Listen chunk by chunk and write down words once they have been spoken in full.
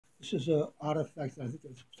This is an artifact that I think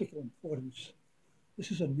has particular importance.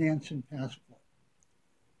 This is a Nansen Passport.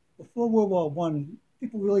 Before World War One,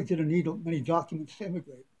 people really didn't need many documents to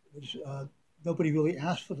immigrate. Nobody really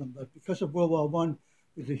asked for them, but because of World War One,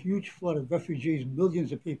 there was a huge flood of refugees,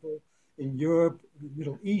 millions of people in Europe, in the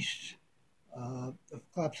Middle East, the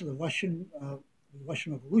collapse of the Russian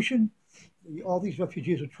Revolution. All these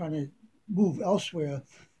refugees were trying to move elsewhere,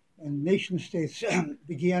 and nation states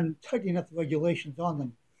began tightening up the regulations on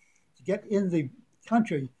them. To get in the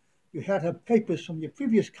country, you had to have papers from your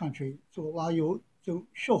previous country to allow you to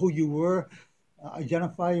show who you were,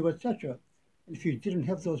 identify you, etc. And if you didn't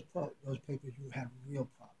have those papers, you had real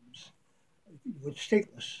problems. You were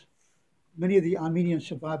stateless. Many of the Armenian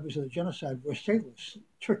survivors of the genocide were stateless.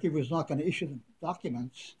 Turkey was not going to issue them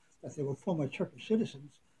documents that they were former Turkish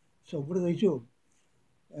citizens. So what do?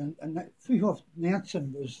 And Fridtjof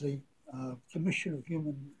Nansen was the Commissioner of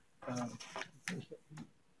Human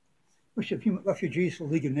Refugees for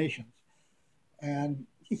the League of Nations. And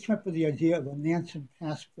he came up with the idea of a Nansen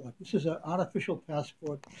Passport. This is an artificial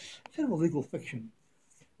passport, kind of a legal fiction,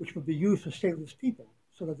 which would be used for stateless people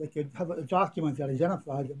so that they could have a document that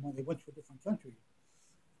identified them when they went to a different country.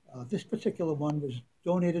 This particular one was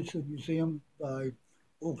donated to the museum by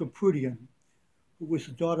Rouben Ter-Arutunian, who was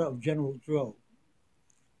the daughter of General Dro.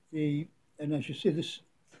 And as you see,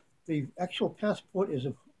 the actual passport is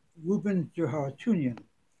of Rouben Ter-Arutunian,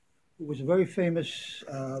 who was a very famous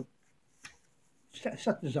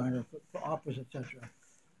set designer for operas, etc.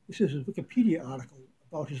 This is a Wikipedia article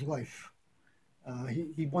about his life.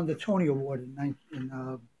 He won the Tony Award in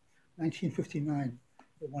 1959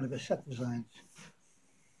 for one of his set designs.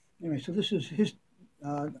 Anyway, so this is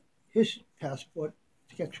his passport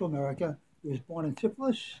to get to America. He was born in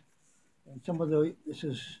Tiflis, and this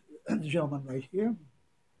is the gentleman right here,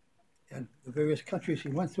 and the various countries he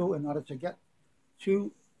went through in order to get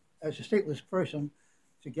to, as a stateless person,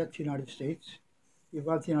 to get to the United States. He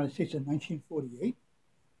arrived in the United States in 1948,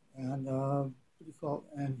 and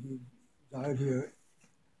and he died here.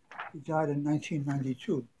 He died in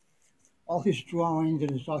 1992. All his drawings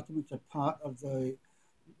and his documents are part of the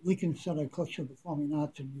Lincoln Center Collection of Performing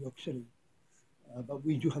Arts in New York City. But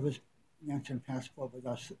we do have his Nansen Passport with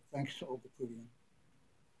us, thanks to Rouben Ter-Arutunian.